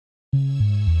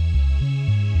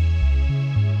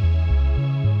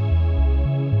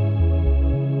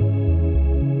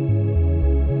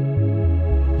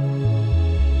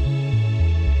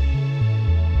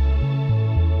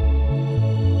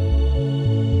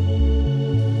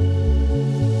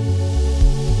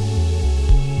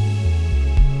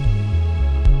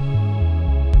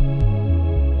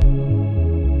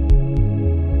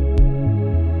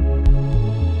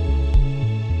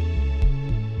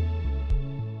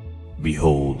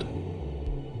Behold,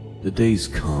 the days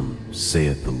come,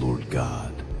 saith the Lord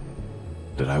God,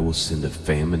 that I will send a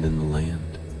famine in the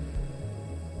land,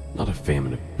 not a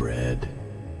famine of bread,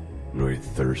 nor a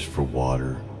thirst for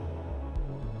water,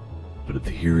 but of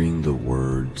hearing the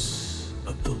words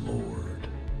of the Lord.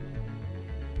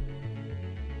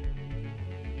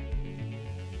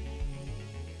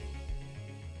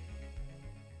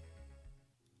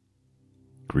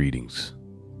 Greetings.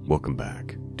 Welcome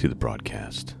back to the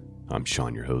broadcast. I'm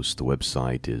Sean, your host. The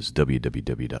website is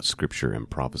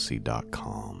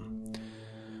www.scriptureandprophecy.com.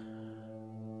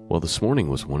 Well, this morning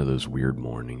was one of those weird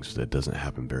mornings that doesn't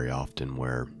happen very often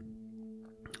where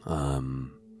I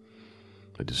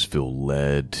just feel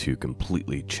led to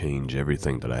completely change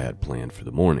everything that I had planned for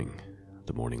the morning.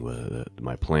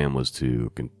 My plan was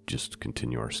to just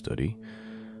continue our study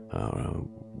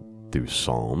through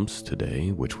Psalms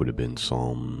today, which would have been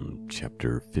Psalm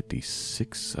chapter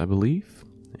 56, I believe,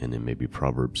 and then maybe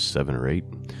Proverbs 7 or 8.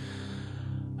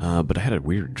 But I had a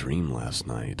weird dream last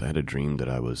night. I had a dream that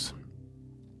I was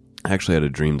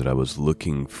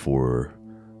looking for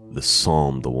the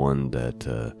Psalm, the one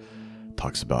that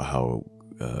talks about how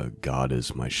God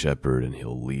is my shepherd and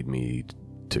he'll lead me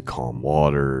to calm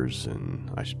waters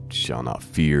and I shall not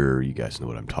fear. You guys know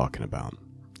what I'm talking about.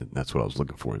 That's what I was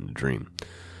looking for in the dream.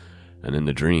 And in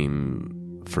the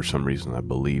dream, for some reason, I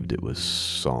believed it was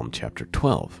Psalm chapter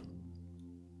 12.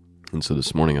 And so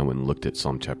this morning I went and looked at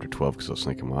Psalm chapter 12 because I was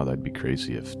thinking, wow, that'd be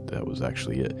crazy if that was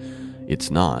actually it. It's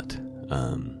not.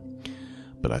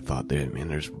 But I thought,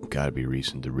 there's got to be a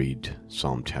reason to read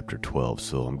Psalm chapter 12.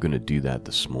 So I'm going to do that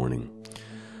this morning.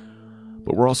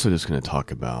 But we're also just going to talk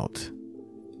about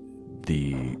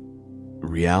the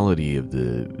reality of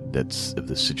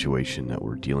the situation that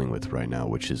we're dealing with right now,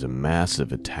 which is a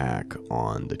massive attack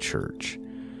on the church.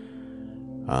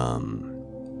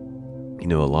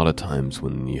 A lot of times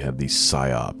when you have these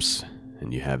psyops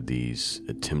and you have these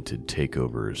attempted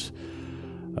takeovers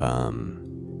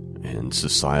and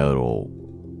societal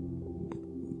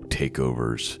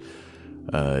takeovers,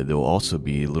 there will also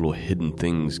be little hidden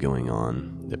things going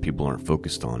on that people aren't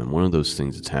focused on. And one of those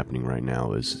things that's happening right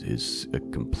now is a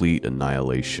complete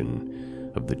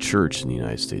annihilation of the church in the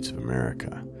United States of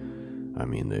America. I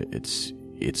mean,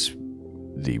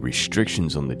 the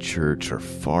restrictions on the church are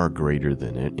far greater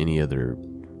than any other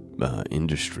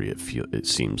industry. It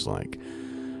seems like.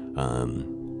 So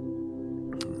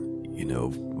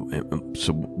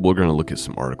we're going to look at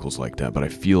some articles like that. But I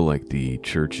feel like the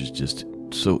church is just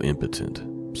so impotent,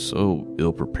 so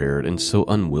ill-prepared, and so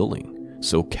unwilling.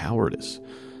 So cowardice.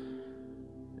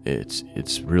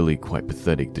 It's really quite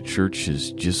pathetic. The church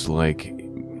is just like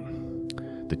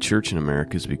the church in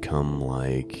America has become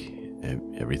like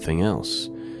everything else.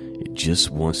 It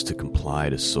just wants to comply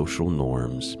to social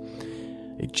norms.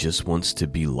 It just wants to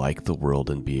be like the world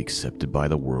and be accepted by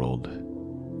the world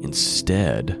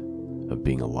instead of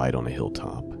being a light on a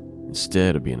hilltop,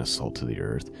 instead of being a salt to the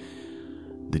earth.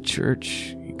 The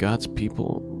church, God's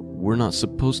people, we're not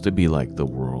supposed to be like the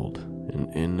world.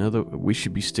 We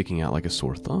should be sticking out like a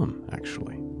sore thumb,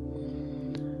 actually.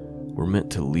 We're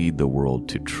meant to lead the world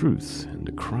to truth and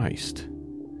to Christ,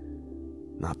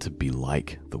 not to be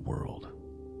like the world.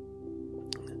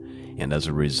 And as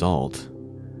a result,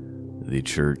 the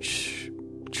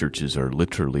churches are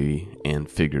literally and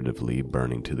figuratively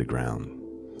burning to the ground.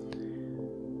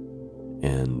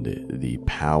 And the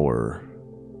power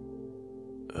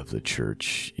of the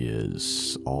church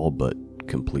is all but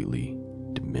completely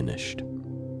diminished.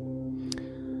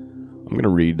 I'm going to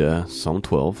read Psalm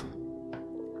 12.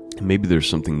 Maybe there's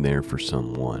something there for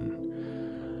someone.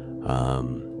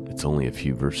 It's only a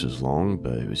few verses long,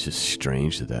 but it was just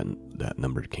strange that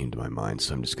number came to my mind,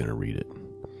 so I'm just going to read it.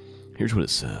 Here's what it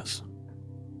says.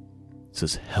 It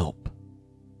says, "Help,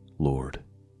 Lord,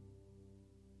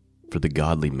 for the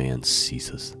godly man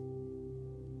ceases,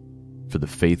 for the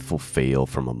faithful fail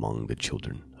from among the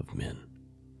children of men."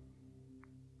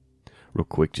 Real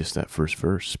quick, just that first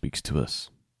verse speaks to us.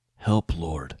 Help,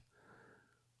 Lord.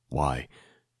 Why?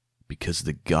 Because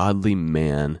the godly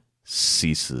man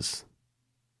ceases.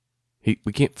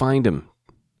 We can't find him,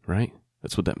 right?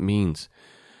 That's what that means.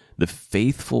 The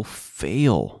faithful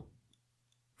fail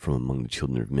from among the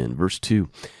children of men. Verse 2,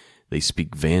 they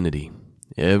speak vanity,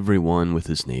 everyone with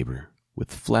his neighbor.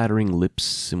 With flattering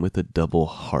lips and with a double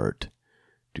heart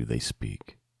do they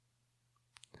speak.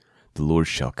 The Lord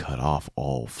shall cut off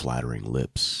all flattering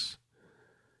lips,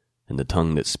 and the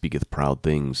tongue that speaketh proud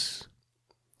things.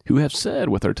 Who have said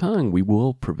with our tongue, we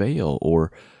will prevail,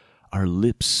 or our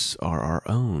lips are our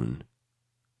own?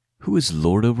 Who is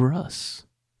Lord over us?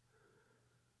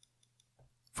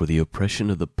 For the oppression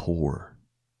of the poor,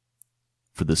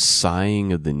 for the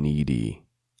sighing of the needy.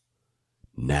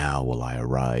 Now will I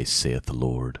arise, saith the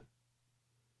Lord.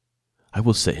 I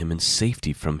will set him in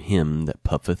safety from him that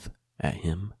puffeth at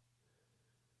him.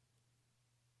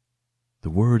 The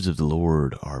words of the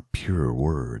Lord are pure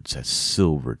words, as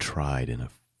silver tried in a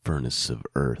furnace of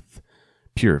earth,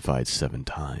 purified 7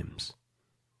 times.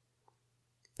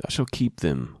 Thou shalt keep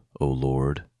them, O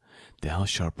Lord. Thou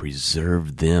shalt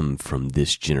preserve them from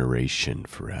this generation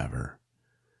forever.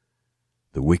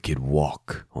 The wicked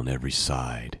walk on every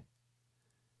side,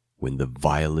 when the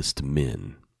vilest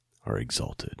men are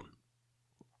exalted.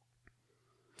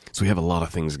 So we have a lot of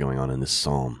things going on in this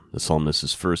psalm. The psalmist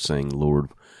is first saying, Lord,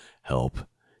 help.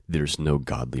 There's no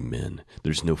godly men.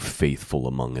 There's no faithful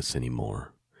among us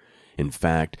anymore. In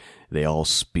fact, they all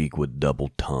speak with double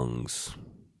tongues.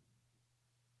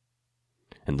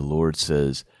 And the Lord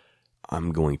says,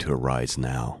 I'm going to arise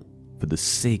now for the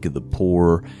sake of the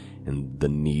poor and the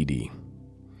needy.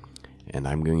 And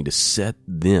I'm going to set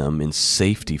them in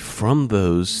safety from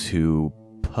those who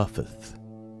puffeth.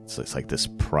 So it's like this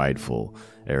prideful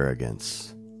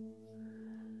arrogance.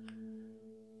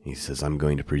 He says, I'm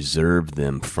going to preserve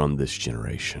them from this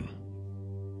generation.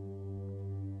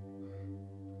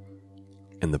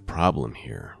 And the problem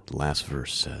here, the last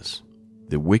verse says,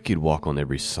 the wicked walk on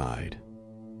every side.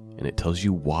 And it tells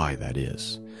you why that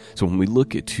is. So when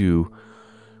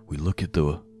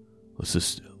let's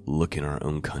just look in our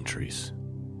own countries.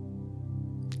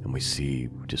 And we see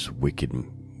just wicked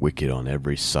on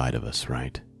every side of us,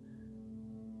 right?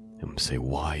 And we say,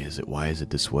 why is it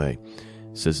this way?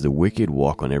 It says, the wicked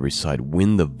walk on every side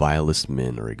when the vilest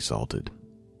men are exalted.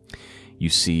 You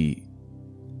see,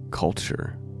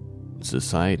 culture,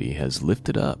 society has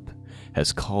lifted up,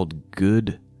 has called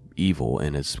good evil,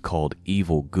 and has called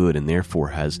evil good, and therefore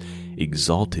has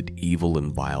exalted evil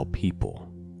and vile people.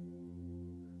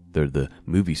 They're the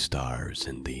movie stars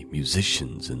and the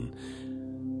musicians, and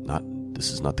this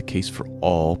is not the case for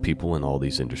all people in all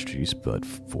these industries, but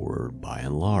for, by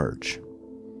and large,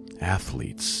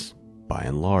 athletes, by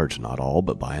and large, not all,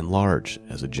 but by and large,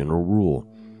 as a general rule,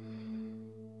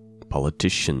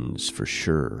 politicians for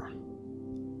sure.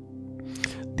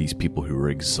 These people who are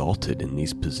exalted in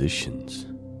these positions,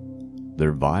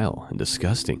 they're vile and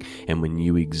disgusting. And when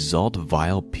you exalt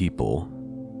vile people,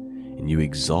 and you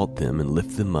exalt them and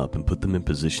lift them up and put them in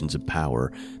positions of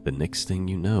power, the next thing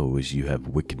you know is you have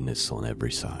wickedness on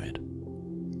every side.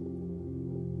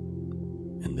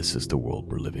 And this is the world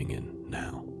we're living in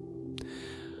now.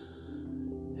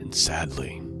 And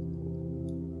sadly,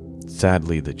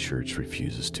 the church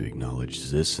refuses to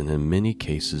acknowledge this, and in many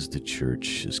cases the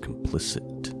church is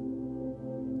complicit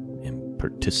in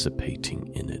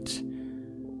participating in it.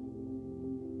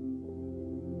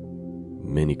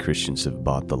 Many Christians have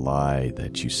bought the lie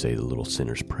that you say the little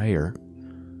sinner's prayer.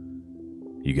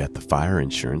 You got the fire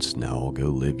insurance, now I'll go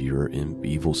live your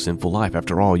evil, sinful life.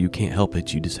 After all, you can't help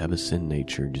it. You just have a sin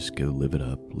nature. Just go live it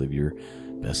up. Live your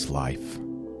best life.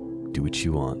 Do what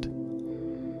you want.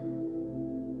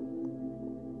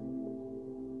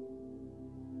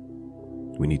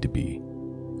 We need to be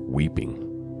weeping.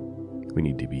 We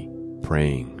need to be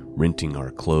praying, renting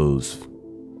our clothes,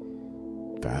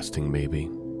 fasting maybe.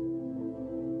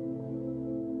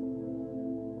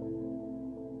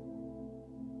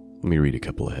 Let me read a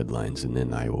couple of headlines, and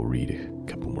then I will read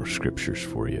a couple more scriptures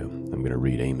for you. I'm going to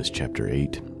read Amos chapter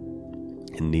 8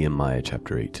 and Nehemiah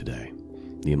chapter 8 today.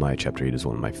 Nehemiah chapter 8 is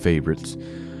one of my favorites.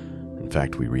 In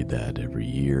fact, we read that every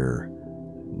year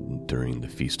during the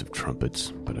Feast of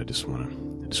Trumpets, but I just want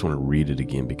to read it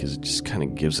again because it just kind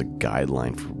of gives a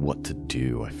guideline for what to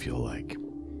do, I feel like.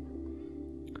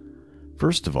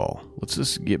 First of all, let's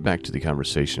just get back to the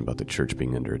conversation about the church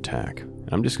being under attack.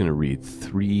 I'm just going to read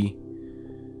 3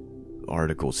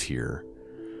 articles here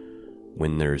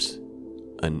when there's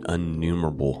an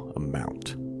innumerable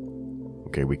amount.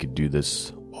 Okay, we could do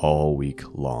this all week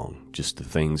long, just the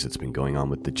things that's been going on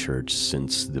with the church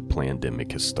since the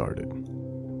pandemic has started.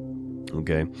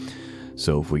 Okay,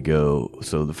 so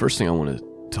the first thing I want to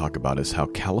talk about is how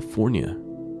California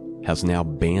has now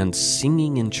banned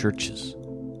singing in churches.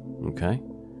 Okay,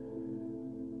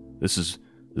 this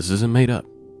isn't made up.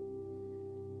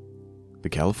 The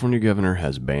California governor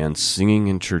has banned singing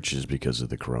in churches because of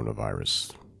the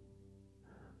coronavirus.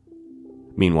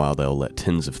 Meanwhile, they'll let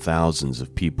tens of thousands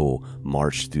of people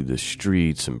march through the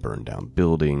streets and burn down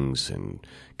buildings and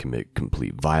commit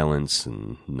complete violence,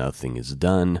 and nothing is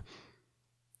done.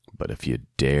 But if you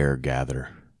dare gather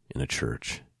in a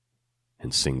church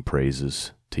and sing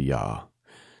praises to Yah,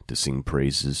 to sing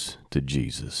praises to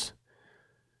Jesus,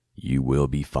 you will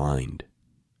be fined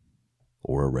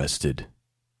or arrested.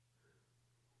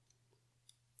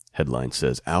 Headline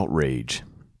says, outrage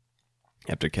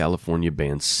after California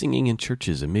bans singing in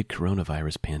churches amid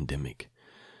coronavirus pandemic.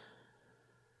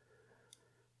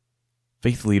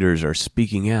 Faith leaders are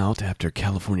speaking out after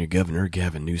California Governor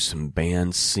Gavin Newsom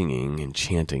banned singing and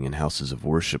chanting in houses of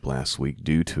worship last week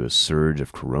due to a surge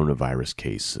of coronavirus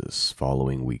cases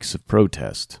following weeks of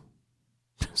protest.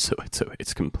 So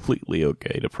it's completely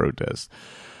okay to protest.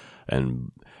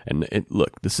 And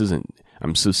look, this isn't,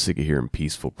 I'm so sick of hearing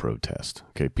peaceful protest.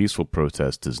 Okay, peaceful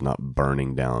protest is not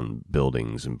burning down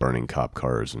buildings and burning cop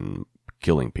cars and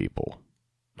killing people.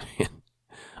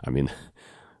 I mean,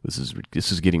 this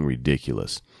is getting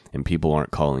ridiculous, and people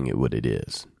aren't calling it what it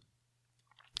is.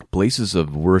 Places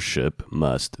of worship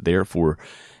must, therefore,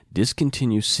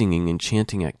 discontinue singing and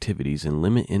chanting activities and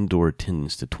limit indoor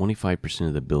attendance to 25%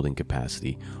 of the building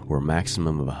capacity or a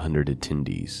maximum of 100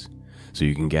 attendees. So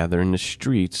you can gather in the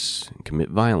streets and commit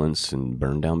violence and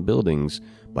burn down buildings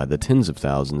by the tens of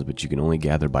thousands, but you can only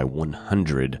gather by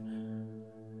 100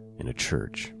 in a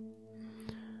church.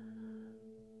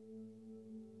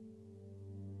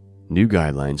 New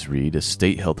guidelines read, as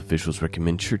state health officials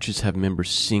recommend churches have members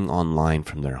sing online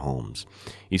from their homes.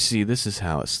 You see, this is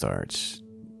how it starts.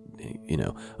 You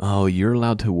know, oh, you're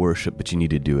allowed to worship, but you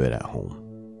need to do it at home.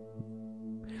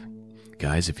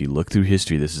 Guys, if you look through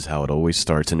history, this is how it always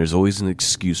starts, and there's always an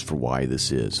excuse for why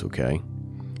this is, okay?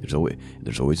 There's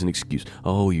always an excuse.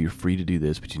 Oh, you're free to do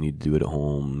this, but you need to do it at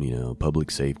home, you know, public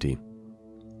safety.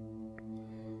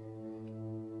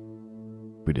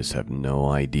 We just have no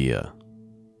idea.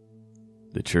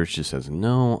 The church just has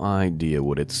no idea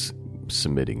what it's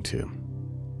submitting to.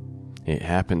 It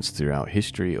happens throughout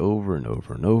history over and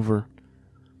over and over.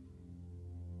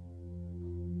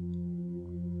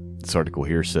 This article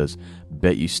here says,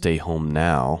 bet you stay home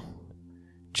now.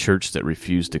 Church that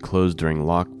refused to close during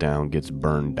lockdown gets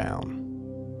burned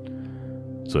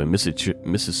down. So a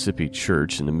Mississippi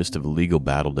church, in the midst of a legal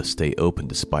battle to stay open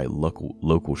despite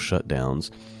local shutdowns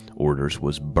orders,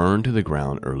 was burned to the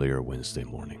ground earlier Wednesday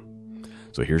morning.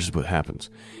 So here's what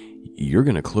happens. You're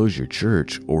going to close your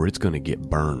church or it's going to get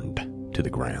burned to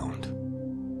the ground.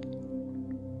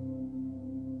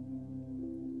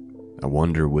 I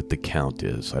wonder what the count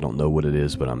is. I don't know what it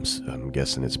is, but I'm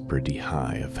guessing it's pretty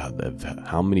high of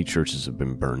how many churches have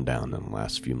been burned down in the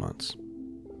last few months.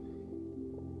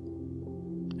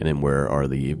 And then where are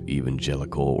the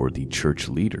evangelical or the church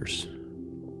leaders?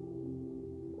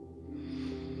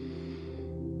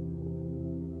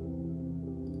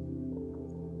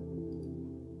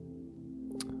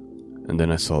 And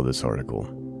then I saw this article,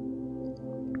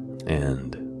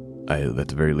 and at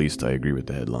the very least, I agree with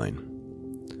the headline.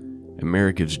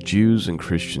 America's Jews and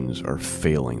Christians are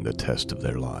failing the test of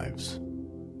their lives.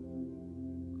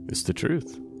 It's the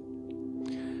truth.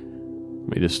 Let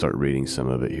me just start reading some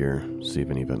of it here, see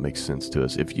if any of it makes sense to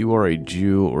us. If you are a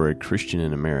Jew or a Christian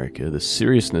in America, the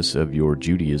seriousness of your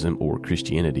Judaism or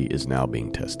Christianity is now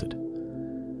being tested.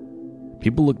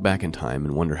 People look back in time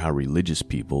and wonder how religious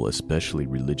people, especially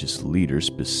religious leaders,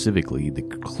 specifically the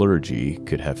clergy,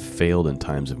 could have failed in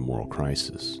times of moral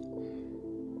crisis.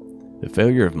 The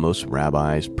failure of most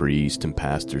rabbis, priests, and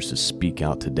pastors to speak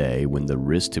out today when the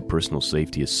risk to personal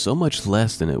safety is so much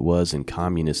less than it was in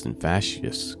communist and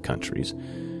fascist countries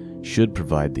should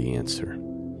provide the answer.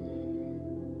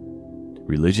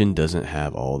 Religion doesn't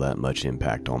have all that much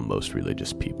impact on most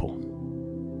religious people.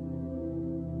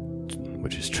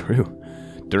 Which is true.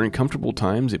 During comfortable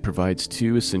times, it provides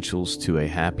two essentials to a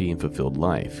happy and fulfilled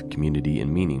life, community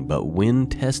and meaning. But when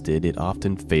tested, it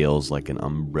often fails like an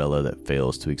umbrella that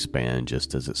fails to expand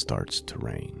just as it starts to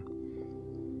rain.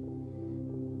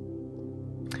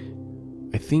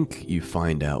 I think you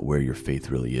find out where your faith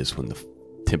really is when the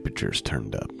temperature's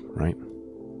turned up, right?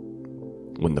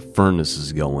 When the furnace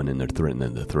is going and they're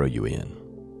threatening to throw you in.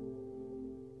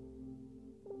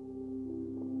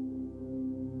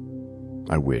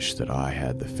 I wish that I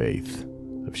had the faith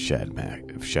of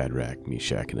Shadrach,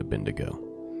 Meshach, and Abednego.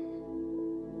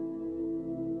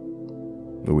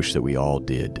 I wish that we all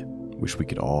did. I wish we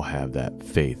could all have that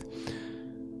faith.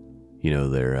 You know,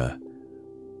 they're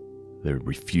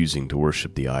refusing to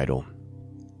worship the idol.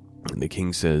 And the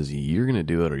king says, you're going to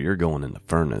do it or you're going in the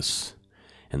furnace.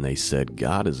 And they said,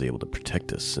 God is able to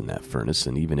protect us in that furnace.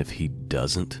 And even if he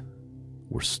doesn't,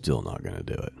 we're still not going to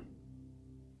do it.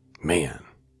 Man.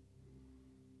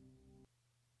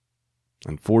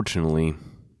 Unfortunately,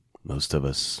 most of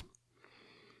us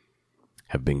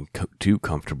have been too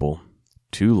comfortable,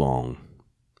 too long.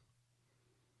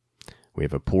 We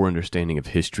have a poor understanding of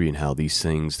history and how these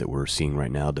things that we're seeing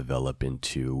right now develop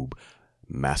into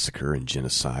massacre and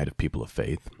genocide of people of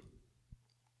faith,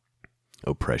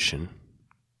 oppression.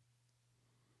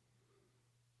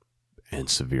 and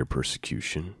severe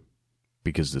persecution,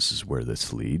 because this is where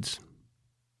this leads.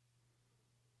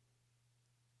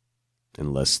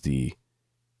 Unless the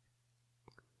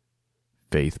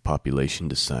faith population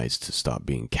decides to stop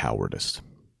being cowardice.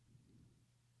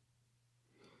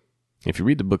 If you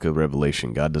read the book of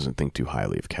Revelation, God doesn't think too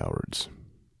highly of cowards.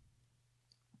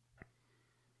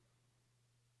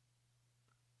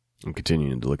 I'm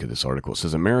continuing to look at this article. It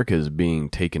says, America is being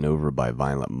taken over by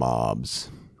violent mobs.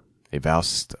 A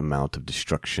vast amount of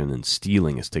destruction and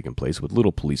stealing has taken place with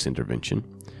little police intervention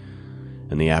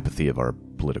and the apathy of our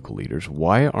political leaders.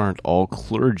 Why aren't all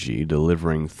clergy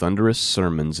delivering thunderous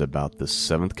sermons about the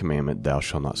seventh commandment, thou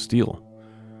shalt not steal?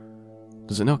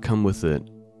 Does it not come with an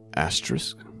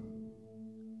asterisk?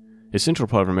 A central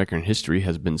part of American history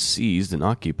has been seized and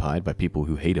occupied by people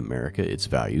who hate America, its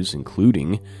values,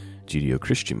 including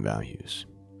Judeo-Christian values.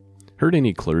 Heard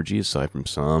any clergy, aside from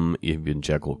some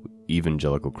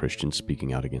evangelical Christians,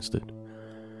 speaking out against it?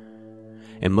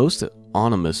 And most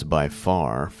ominous by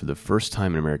far, for the first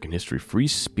time in American history, free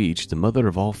speech, the mother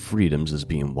of all freedoms, is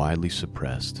being widely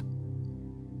suppressed.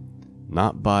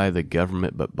 Not by the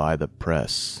government, but by the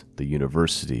press, the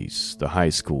universities, the high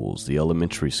schools, the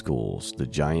elementary schools, the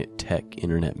giant tech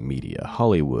internet media,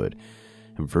 Hollywood,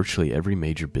 and virtually every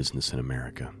major business in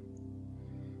America.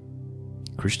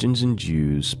 Christians and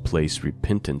Jews place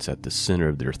repentance at the center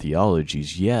of their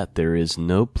theologies, yet there is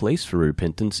no place for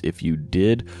repentance if you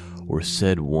did or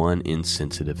said one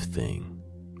insensitive thing,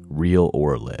 real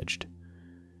or alleged,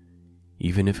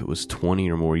 even if it was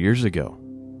 20 or more years ago.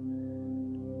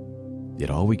 Yet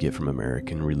all we get from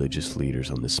American religious leaders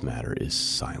on this matter is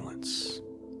silence.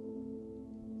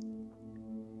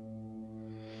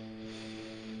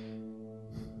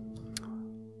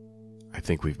 I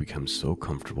think we've become so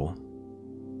comfortable,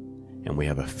 and we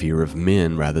have a fear of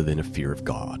men rather than a fear of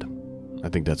God. I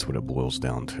think that's what it boils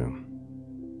down to.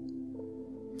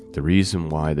 The reason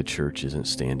why the church isn't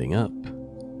standing up,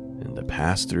 and the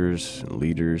pastors and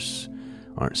leaders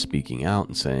aren't speaking out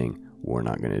and saying, we're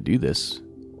not going to do this,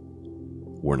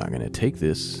 we're not going to take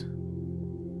this.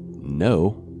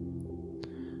 No.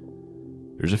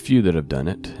 There's a few that have done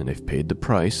it, and they've paid the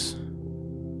price.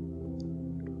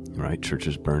 Right?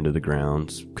 Churches burned to the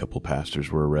ground. A couple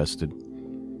pastors were arrested.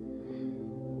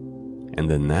 And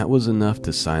then that was enough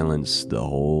to silence the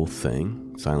whole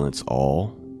thing, silence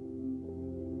all.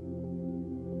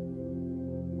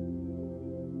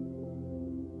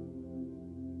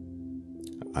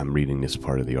 I'm reading this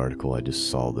part of the article. I just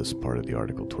saw this part of the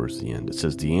article towards the end. It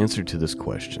says, the answer to this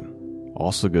question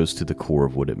also goes to the core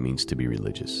of what it means to be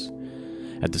religious.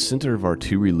 At the center of our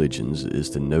two religions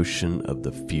is the notion of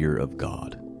the fear of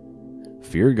God.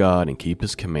 Fear God and keep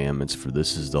His commandments, for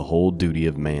this is the whole duty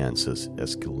of man, says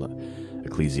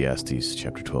Ecclesiastes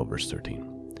chapter 12, verse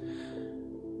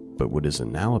 13. But what is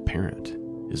now apparent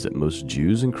is that most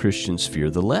Jews and Christians fear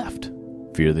the left.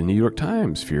 Fear the New York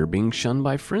Times, fear being shunned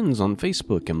by friends on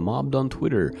Facebook and mobbed on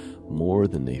Twitter more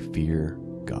than they fear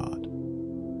God.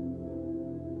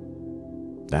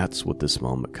 That's what this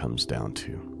moment comes down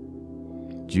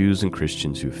to. Jews and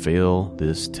Christians who fail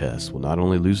this test will not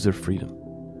only lose their freedom,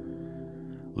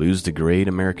 lose the great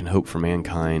American hope for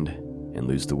mankind, and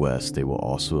lose the West, they will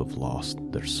also have lost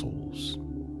their souls.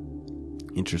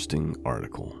 Interesting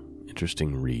article,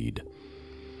 interesting read.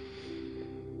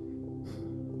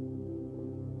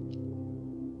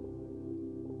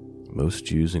 Most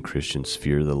Jews and Christians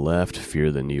fear the left,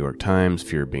 fear the New York Times,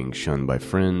 fear being shunned by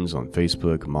friends on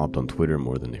Facebook, mobbed on Twitter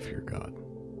more than they fear God.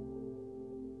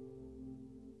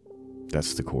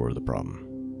 That's the core of the problem.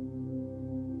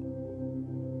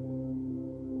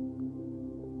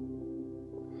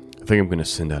 I think I'm going to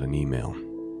send out an email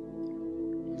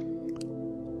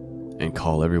and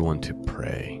call everyone to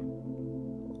pray.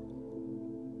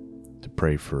 To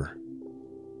pray for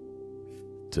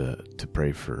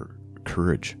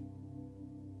courage.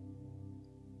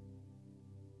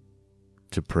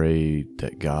 To pray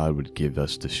that God would give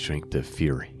us the strength to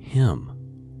fear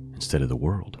Him instead of the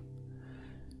world.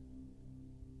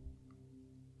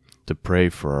 To pray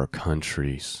for our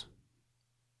countries.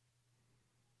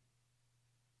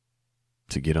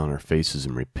 To get on our faces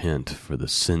and repent for the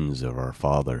sins of our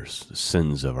fathers, the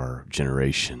sins of our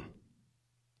generation.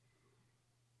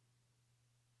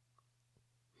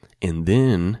 And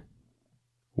then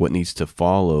what needs to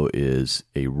follow is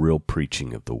a real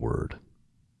preaching of the word.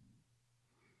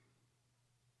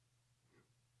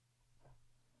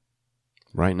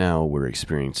 Right now, we're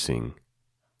experiencing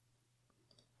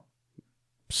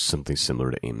something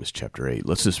similar to Amos chapter 8.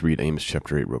 Let's just read Amos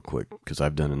chapter 8 real quick, because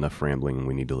I've done enough rambling and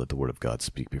we need to let the word of God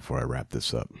speak before I wrap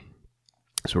this up.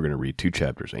 So we're going to read two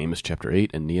chapters, Amos chapter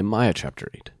 8 and Nehemiah chapter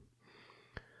 8.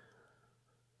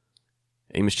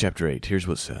 Amos chapter 8, here's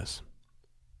what it says.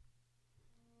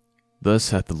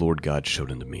 Thus hath the Lord God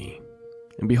showed unto me,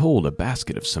 and behold, a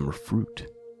basket of summer fruit.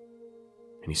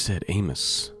 And he said,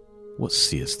 Amos, what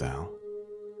seest thou?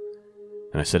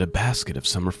 And I said, a basket of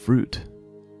summer fruit.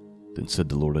 Then said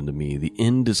the Lord unto me, the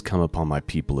end is come upon my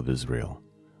people of Israel.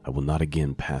 I will not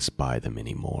again pass by them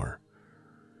any more.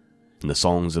 And the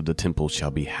songs of the temple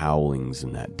shall be howlings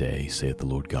in that day, saith the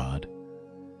Lord God.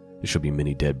 There shall be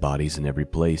many dead bodies in every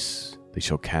place. They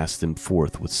shall cast them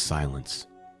forth with silence.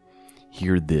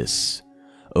 Hear this,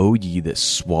 O ye that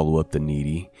swallow up the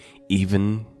needy,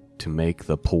 even to make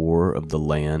the poor of the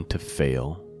land to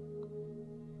fail.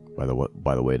 By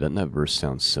the way, doesn't that verse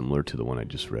sound similar to the one I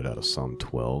just read out of Psalm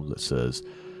 12 that says,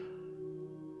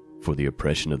 for the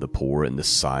oppression of the poor and the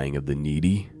sighing of the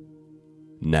needy?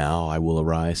 Now I will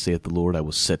arise, saith the Lord, I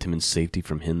will set him in safety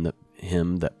from him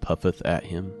that puffeth at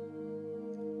him.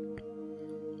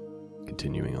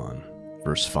 Continuing on,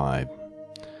 verse 5,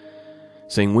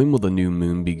 saying, when will the new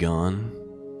moon be gone,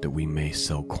 that we may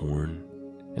sell corn?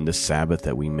 And the Sabbath,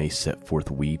 that we may set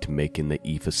forth wheat, making the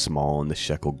ephah small and the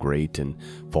shekel great, and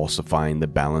falsifying the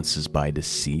balances by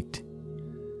deceit?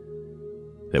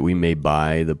 That we may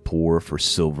buy the poor for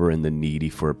silver and the needy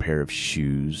for a pair of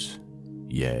shoes,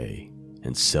 yea,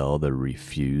 and sell the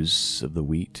refuse of the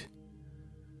wheat?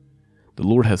 The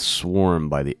Lord hath sworn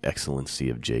by the excellency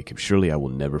of Jacob, surely I will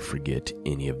never forget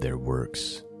any of their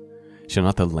works. Shall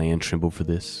not the land tremble for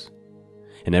this?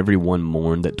 And every one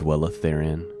mourn that dwelleth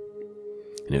therein?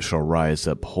 And it shall rise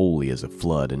up wholly as a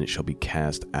flood, and it shall be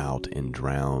cast out and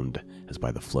drowned as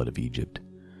by the flood of Egypt.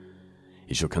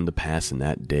 It shall come to pass in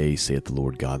that day, saith the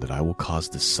Lord God, that I will cause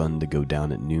the sun to go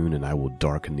down at noon, and I will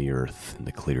darken the earth in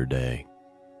the clear day.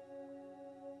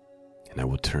 And I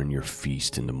will turn your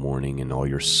feast into mourning, and all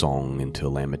your song into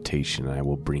lamentation, and I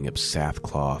will bring up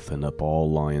sackcloth, and up all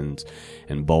lions,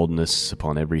 and baldness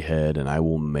upon every head, and I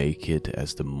will make it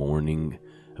as the mourning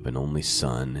of an only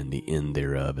son, and the end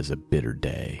thereof is a bitter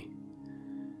day.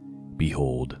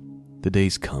 Behold, the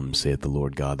days come, saith the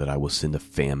Lord God, that I will send a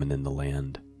famine in the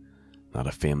land, not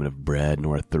a famine of bread,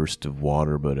 nor a thirst of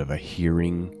water, but of a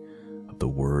hearing of the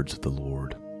words of the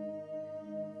Lord.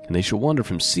 And they shall wander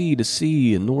from sea to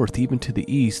sea, and north even to the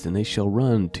east, and they shall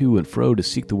run to and fro to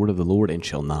seek the word of the Lord, and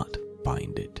shall not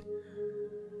find it.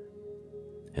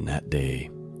 And that day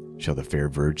shall the fair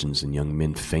virgins and young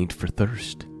men faint for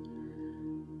thirst.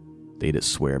 They that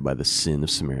swear by the sin of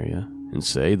Samaria, and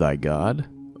say, thy God,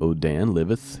 O Dan,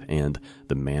 liveth, and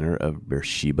the manor of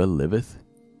Beersheba liveth,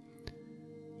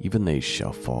 even they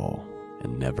shall fall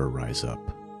and never rise up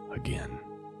again.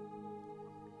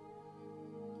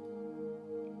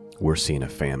 We're seeing a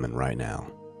famine right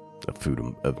now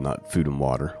of not food and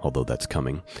water, although that's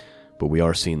coming, but we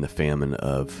are seeing the famine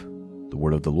of the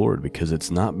word of the Lord because it's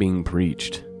not being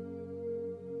preached.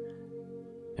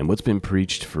 And what's been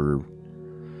preached for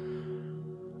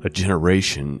a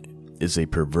generation is a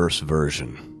perverse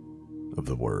version of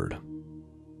the word.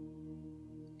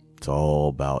 It's all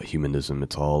about humanism.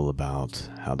 It's all about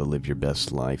how to live your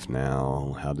best life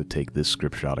now, how to take this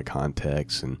scripture out of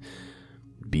context and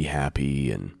be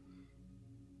happy and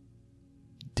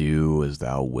do as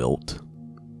thou wilt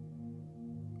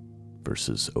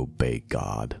versus obey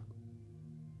God.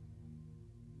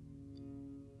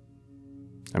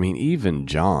 I mean, even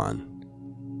John,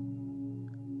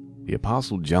 the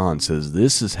Apostle John says,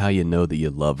 this is how you know that you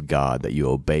love God, that you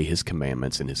obey his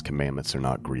commandments and his commandments are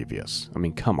not grievous. I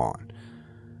mean, come on.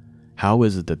 How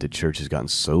is it that the church has gotten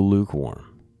so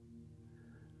lukewarm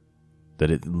that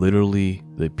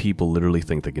the people literally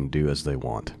think they can do as they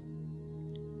want?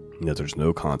 And that there's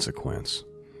no consequence.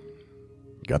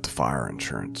 You got the fire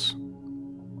insurance.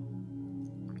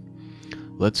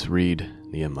 Let's read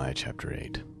Nehemiah chapter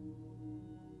 8.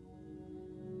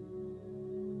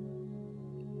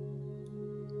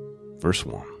 Verse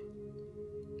 1.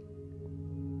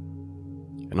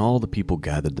 And all the people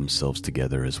gathered themselves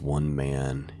together as one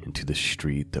man into the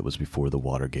street that was before the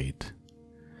water gate.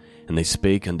 And they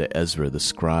spake unto Ezra the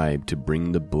scribe to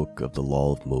bring the book of the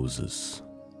law of Moses,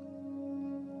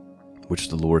 which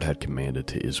the Lord had commanded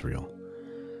to Israel.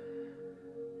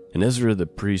 And Ezra the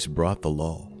priest brought the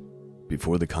law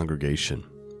before the congregation,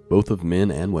 both of men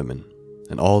and women,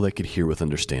 and all that could hear with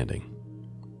understanding,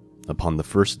 upon the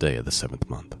first day of the 7th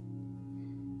month.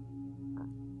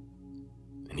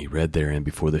 And he read therein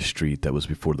before the street that was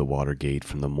before the water gate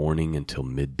from the morning until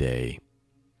midday,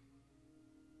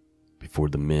 before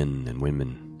the men and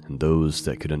women and those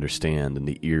that could understand, and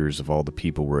the ears of all the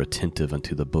people were attentive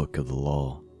unto the book of the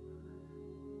law.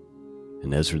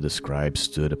 And Ezra the scribe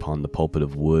stood upon the pulpit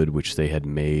of wood which they had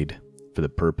made for the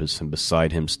purpose, and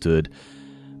beside him stood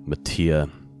Mattaiah,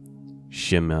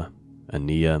 Shema,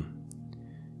 Aniah,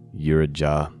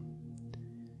 Urijah,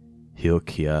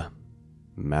 Hilkiah,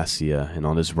 Maaseiah, and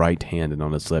on his right hand and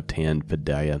on his left hand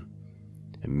Pedaiah,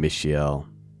 and Mishael,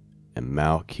 and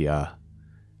Malchiah,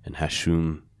 and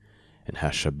Hashum, and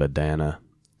Hashabadana,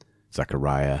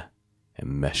 Zechariah,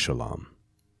 and Meshullam.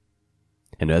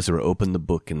 And Ezra opened the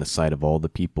book in the sight of all the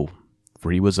people,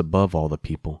 for he was above all the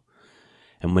people.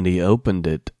 And when he opened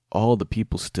it, all the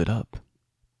people stood up.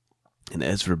 And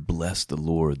Ezra blessed the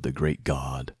Lord, the great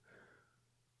God.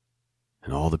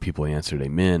 And all the people answered,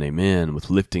 Amen, Amen, with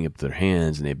lifting up their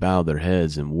hands, and they bowed their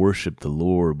heads and worshipped the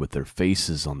Lord with their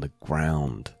faces on the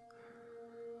ground.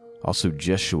 Also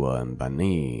Jeshua and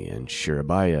Bani and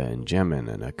Sherebiah and Jamin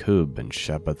and Akub and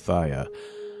Shabbathiah,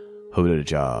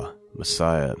 Hodijah,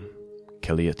 Messiah,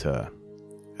 Keliata,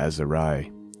 Azariah,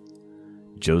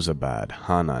 Jozabad,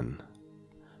 Hanan,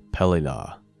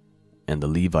 Pelilah, and the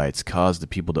Levites caused the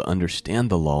people to understand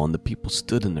the law, and the people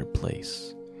stood in their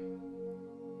place.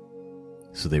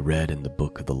 So they read in the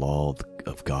book of the law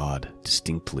of God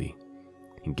distinctly,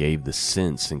 and gave the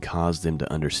sense and caused them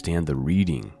to understand the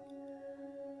reading.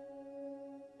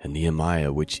 And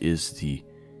Nehemiah, which is the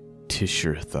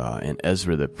Tishertha, and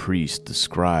Ezra the priest, the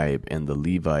scribe, and the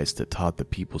Levites that taught the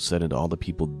people, said unto all the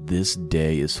people, This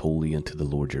day is holy unto the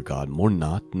Lord your God. Mourn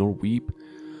not, nor weep.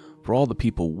 For all the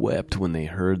people wept when they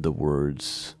heard the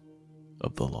words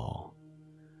of the law.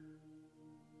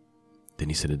 Then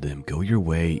he said unto them, Go your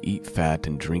way, eat fat,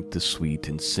 and drink the sweet,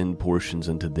 and send portions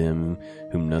unto them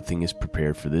whom nothing is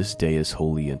prepared, for this day is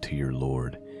holy unto your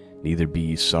Lord. Neither be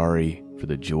ye sorry, for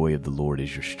the joy of the Lord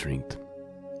is your strength.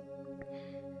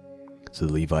 So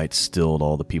the Levites stilled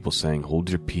all the people, saying, Hold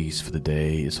your peace, for the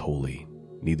day is holy.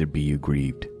 Neither be you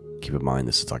grieved. Keep in mind,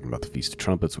 this is talking about the Feast of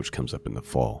Trumpets, which comes up in the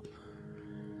fall.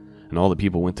 And all the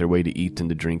people went their way to eat and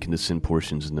to drink and to send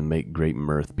portions and to make great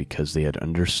mirth, because they had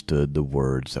understood the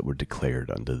words that were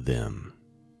declared unto them.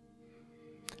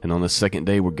 And on the second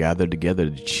day were gathered together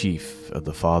the chief of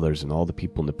the fathers and all the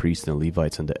people and the priests and the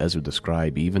Levites unto Ezra the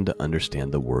scribe, even to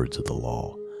understand the words of the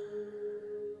law.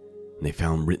 And they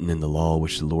found written in the law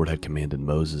which the Lord had commanded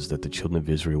Moses, that the children of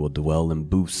Israel will dwell in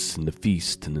booths in the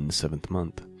feast and in the 7th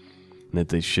month, and that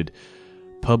they should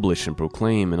publish and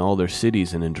proclaim in all their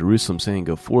cities and in Jerusalem, saying,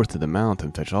 Go forth to the mount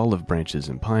and fetch olive branches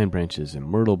and pine branches and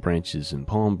myrtle branches and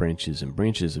palm branches and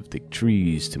branches of thick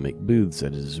trees to make booths,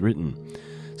 as it is written.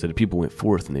 So the people went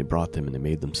forth, and they brought them, and they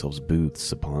made themselves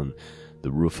booths upon the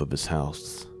roof of his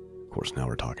house. Of course, now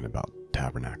we're talking about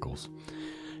tabernacles.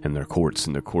 And their courts,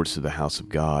 and the courts of the house of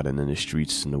God, and in the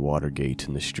streets, and the water gate,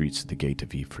 and the streets of the gate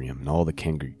of Ephraim. And all the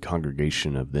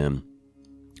congregation of them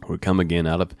were come again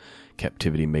out of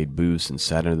captivity, made booths, and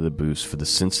sat under the booths, for the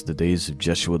since the days of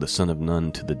Jeshua the son of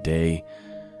Nun to the day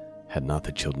had not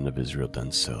the children of Israel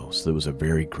done so. So there was a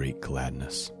very great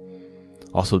gladness.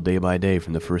 Also day by day,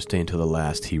 from the first day until the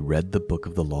last, he read the book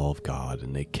of the law of God,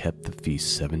 and they kept the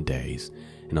feast 7 days.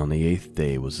 And on the 8th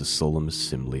day was a solemn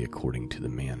assembly according to the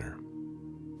manner.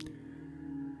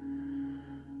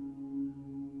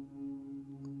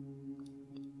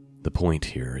 The point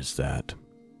here is that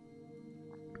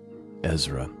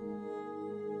Ezra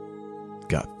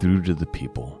got through to the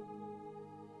people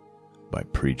by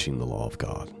preaching the law of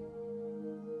God,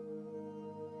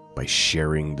 by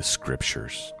sharing the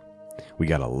scriptures. We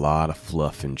got a lot of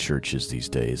fluff in churches these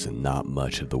days and not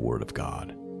much of the Word of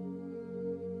God.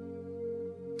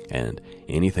 And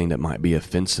anything that might be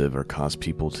offensive or cause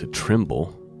people to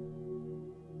tremble,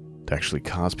 to actually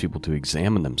cause people to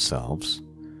examine themselves,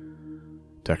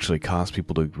 to actually cause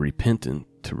people to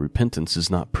repentance is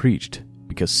not preached,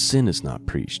 because sin is not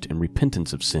preached, and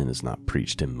repentance of sin is not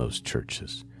preached in most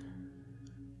churches.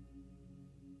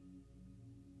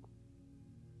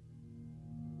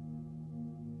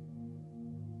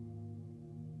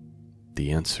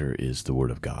 The answer is the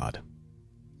Word of God,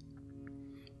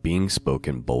 being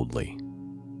spoken boldly.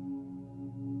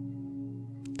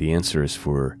 The answer is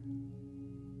for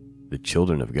the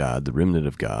children of God, the remnant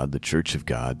of God, the church of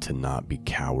God, to not be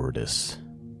cowardice,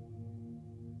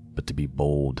 but to be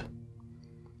bold.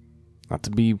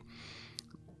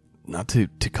 Not to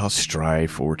cause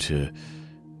strife or to,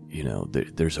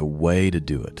 there's a way to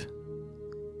do it.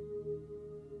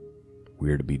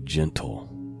 We are to be gentle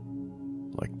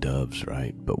like doves,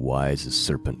 right? But wise as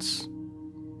serpents.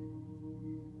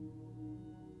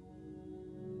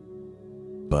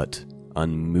 But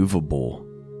unmovable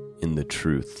in the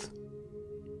truth.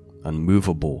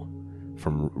 Unmovable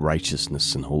from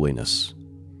righteousness and holiness.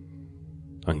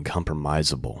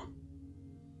 Uncompromisable.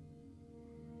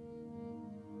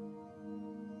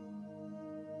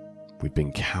 We've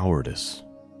been cowardice.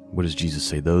 What does Jesus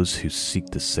say? Those who seek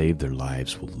to save their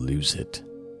lives will lose it.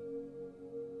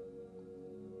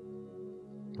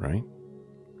 right?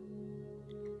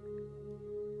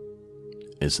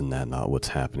 Isn't that not what's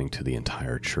happening to the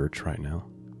entire church right now?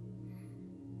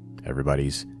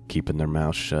 Everybody's keeping their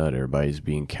mouth shut, everybody's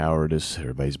being cowardice,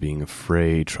 everybody's being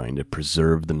afraid, trying to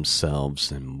preserve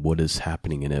themselves, and what is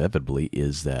happening inevitably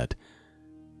is that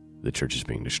the church is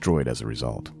being destroyed as a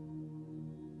result.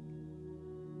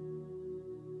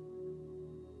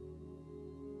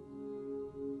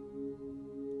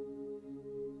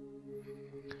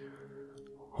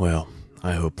 Well,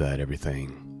 I hope that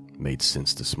everything made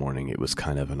sense this morning. It was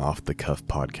kind of an off-the-cuff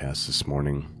podcast this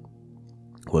morning.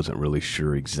 Wasn't really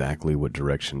sure exactly what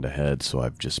direction to head, so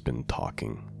I've just been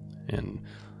talking and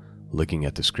looking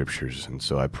at the scriptures. And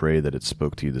so I pray that it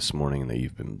spoke to you this morning and that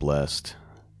you've been blessed,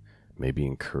 maybe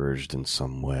encouraged in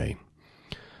some way.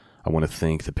 I want to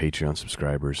thank the Patreon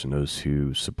subscribers and those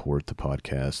who support the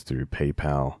podcast through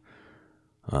PayPal.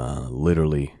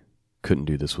 Literally couldn't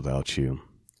do this without you.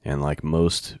 And like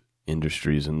most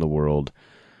industries in the world,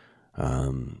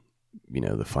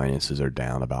 the finances are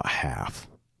down about half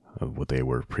of what they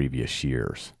were previous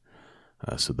years.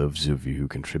 So those of you who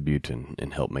contribute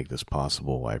and help make this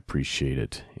possible, I appreciate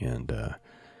it, and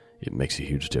it makes a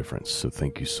huge difference. So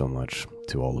thank you so much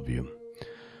to all of you.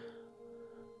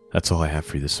 That's all I have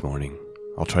for you this morning.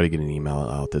 I'll try to get an email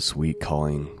out this week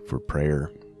calling for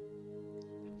prayer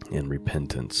and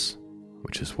repentance,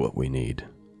 which is what we need.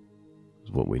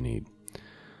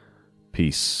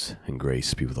 Peace and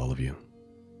grace be with all of you.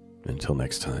 Until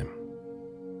next time,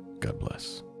 God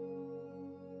bless.